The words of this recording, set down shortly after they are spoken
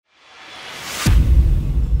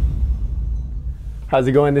How's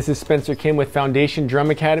it going? This is Spencer Kim with Foundation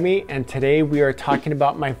Drum Academy, and today we are talking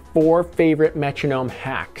about my 4 favorite metronome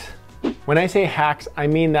hacks. When I say hacks, I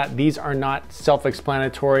mean that these are not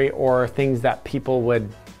self-explanatory or things that people would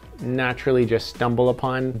naturally just stumble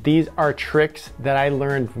upon. These are tricks that I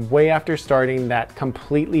learned way after starting that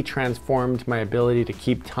completely transformed my ability to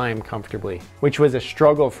keep time comfortably, which was a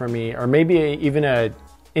struggle for me, or maybe even a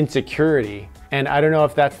insecurity. And I don't know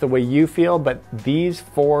if that's the way you feel, but these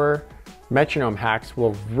 4 metronome hacks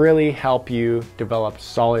will really help you develop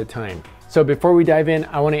solid time. So before we dive in,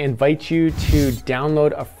 I want to invite you to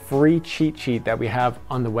download a free cheat sheet that we have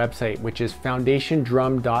on the website, which is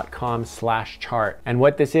foundationdrum.com/chart. And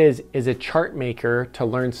what this is a chart maker to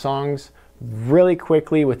learn songs really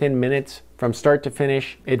quickly within minutes from start to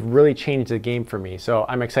finish. It really changed the game for me. So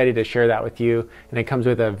I'm excited to share that with you. And it comes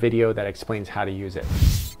with a video that explains how to use it.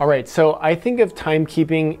 All right, so I think of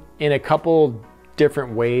timekeeping in a couple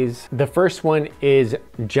different ways. The first one is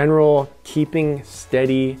general keeping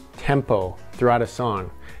steady tempo throughout a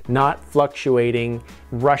song, not fluctuating,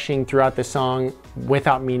 rushing throughout the song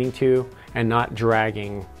without meaning to, and not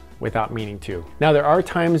dragging without meaning to. Now, there are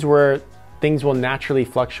times where things will naturally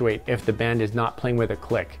fluctuate if the band is not playing with a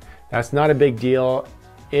click. That's not a big deal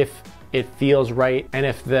if it feels right and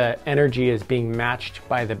if the energy is being matched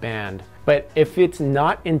by the band. But if it's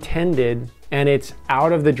not intended and it's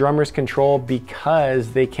out of the drummer's control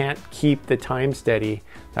because they can't keep the time steady,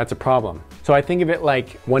 that's a problem. So I think of it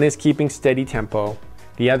like one is keeping steady tempo,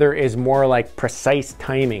 the other is more like precise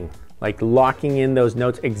timing, like locking in those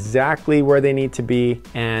notes exactly where they need to be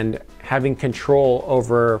and having control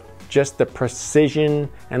over just the precision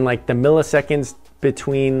and like the milliseconds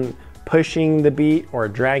between pushing the beat or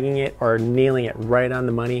dragging it or nailing it right on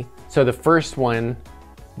the money. So the first one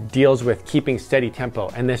deals with keeping steady tempo,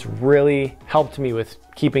 and this really helped me with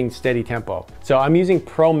keeping steady tempo. So I'm using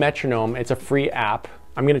Pro Metronome. It's a free app.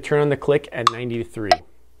 I'm gonna turn on the click at 93.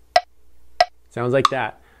 Sounds like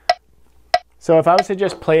that. So if I was to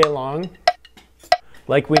just play along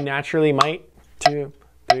like we naturally might, 2,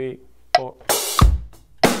 3, 4.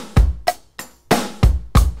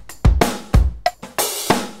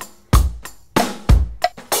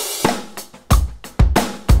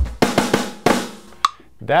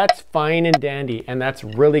 That's fine and dandy, and that's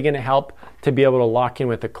really gonna help to be able to lock in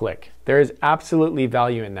with a click. There is absolutely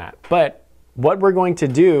value in that. But what we're going to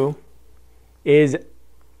do is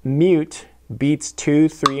mute beats 2,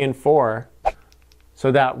 3, and 4 so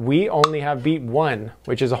that we only have beat 1,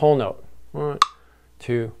 which is a whole note. 1,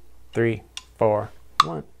 2, 3, 4,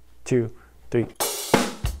 1, 2, 3.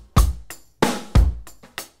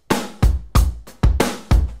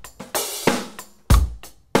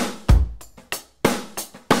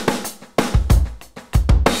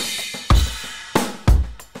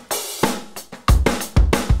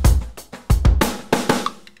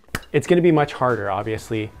 It's gonna be much harder,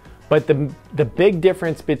 obviously, but the big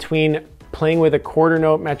difference between playing with a quarter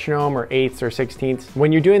note metronome or 8ths or 16ths,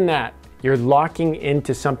 when you're doing that, you're locking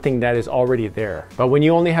into something that is already there. But when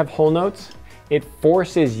you only have whole notes, it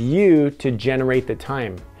forces you to generate the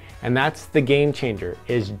time. And that's the game changer,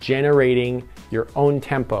 is generating your own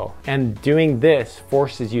tempo. And doing this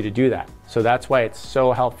forces you to do that. So that's why it's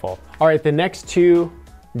so helpful. All right, the next 2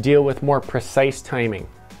 deal with more precise timing.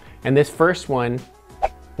 And this first one,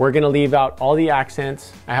 we're gonna leave out all the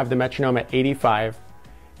accents. I have the metronome at 85.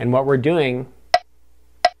 And what we're doing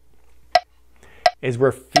is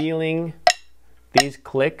we're feeling these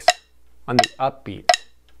clicks on the upbeat.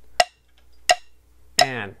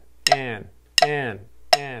 And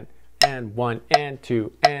 1 and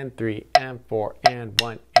 2 and 3 and 4 and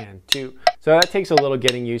 1 and 2. So that takes a little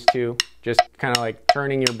getting used to, just kind of like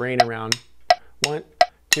turning your brain around. 1,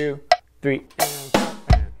 2, 3 and 4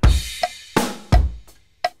 and.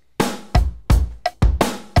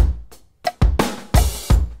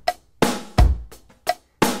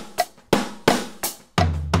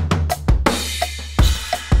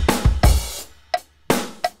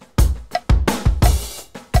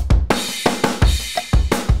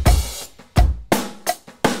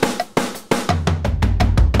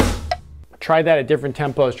 Try that at different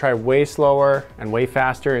tempos. Try way slower and way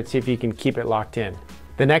faster and see if you can keep it locked in.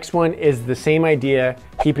 The next one is the same idea,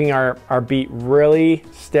 keeping our beat really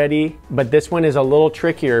steady, but this one is a little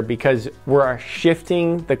trickier because we're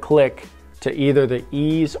shifting the click to either the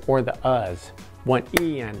E's or the U's. 1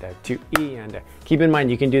 E and a 2 E and a. Keep in mind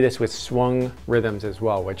you can do this with swung rhythms as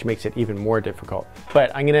well, which makes it even more difficult. But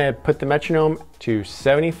I'm gonna put the metronome to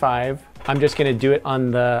 75. I'm just gonna do it on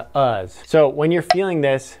the U's. So when you're feeling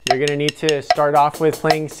this, you're gonna need to start off with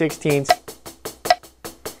playing 16ths,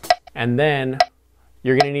 and then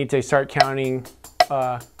you're gonna need to start counting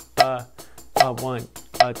 1,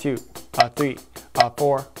 2, 3,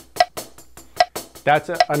 4.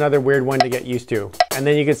 That's another weird one to get used to. And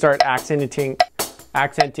then you can start accenting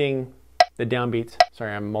the downbeats.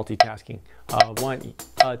 Sorry, I'm multitasking. 1,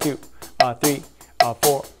 2, 3,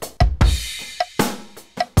 4.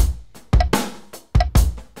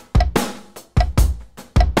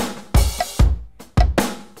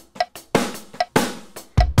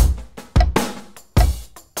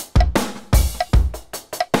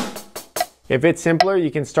 If it's simpler,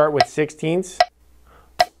 you can start with 16ths.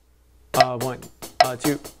 1,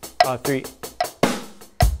 2, 3.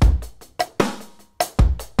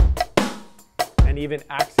 And even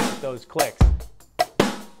accent those clicks.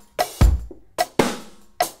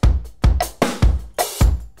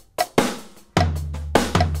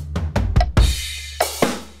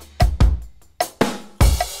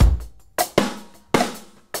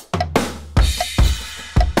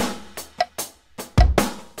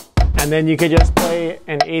 And then you could just play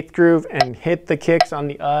an 8th groove and hit the kicks on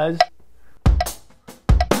the uhs.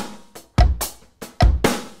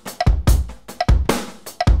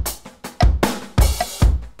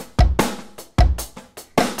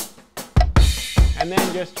 And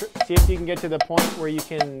then just see if you can get to the point where you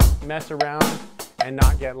can mess around and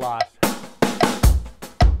not get lost.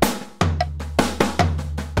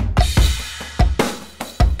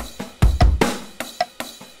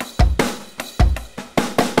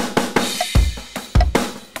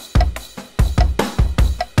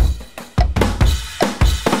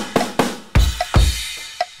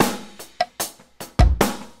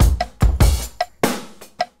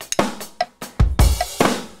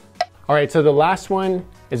 All right, so the last one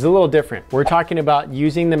is a little different. We're talking about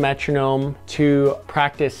using the metronome to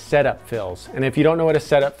practice setup fills. And if you don't know what a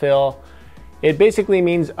setup fill, it basically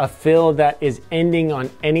means a fill that is ending on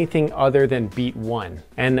anything other than beat 1.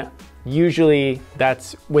 And usually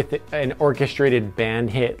that's with an orchestrated band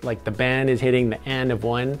hit, like the band is hitting the and of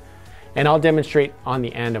 1. And I'll demonstrate on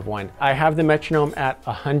the and of 1. I have the metronome at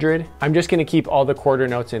 100. I'm just gonna keep all the quarter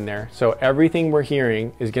notes in there. So everything we're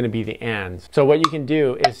hearing is gonna be the ands. So what you can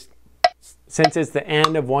do is, since it's the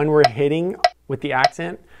and of 1 we're hitting with the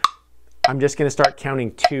accent, I'm just gonna start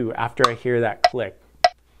counting 2 after I hear that click.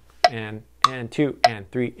 And 2,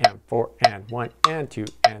 and 3, and 4, and 1, and 2,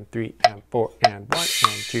 and 3, and 4, and 1,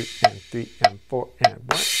 and 2, and 3, and 4, and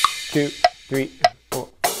 1, 2, 3, and 4.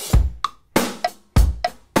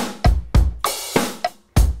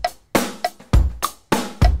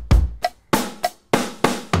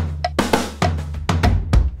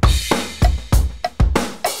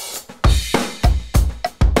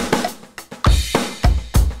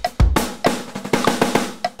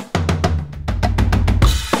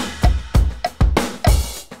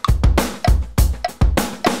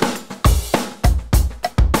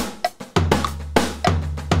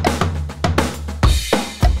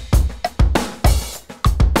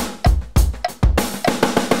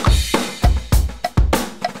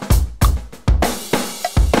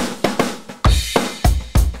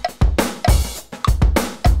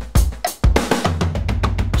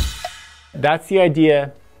 That's the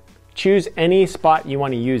idea. Choose any spot you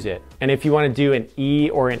want to use it. And if you want to do an E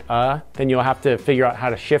or an then you'll have to figure out how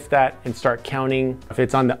to shift that and start counting. If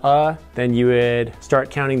it's on the then you would start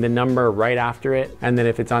counting the number right after it. And then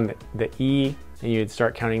if it's on the E, then you'd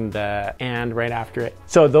start counting the and right after it.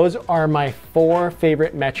 So those are my 4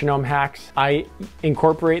 favorite metronome hacks. I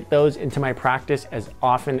incorporate those into my practice as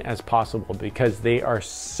often as possible because they are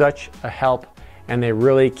such a help and they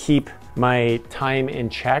really keep my time in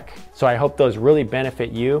check. So I hope those really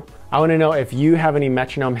benefit you. I want to know if you have any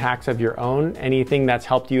metronome hacks of your own, anything that's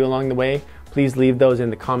helped you along the way. Please leave those in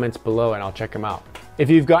the comments below and I'll check them out. If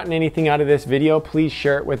you've gotten anything out of this video, please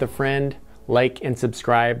share it with a friend, like and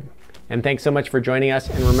subscribe. And thanks so much for joining us.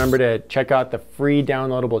 And remember to check out the free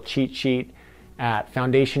downloadable cheat sheet at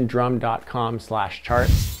foundationdrum.com/chart.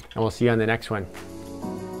 And we'll see you on the next one.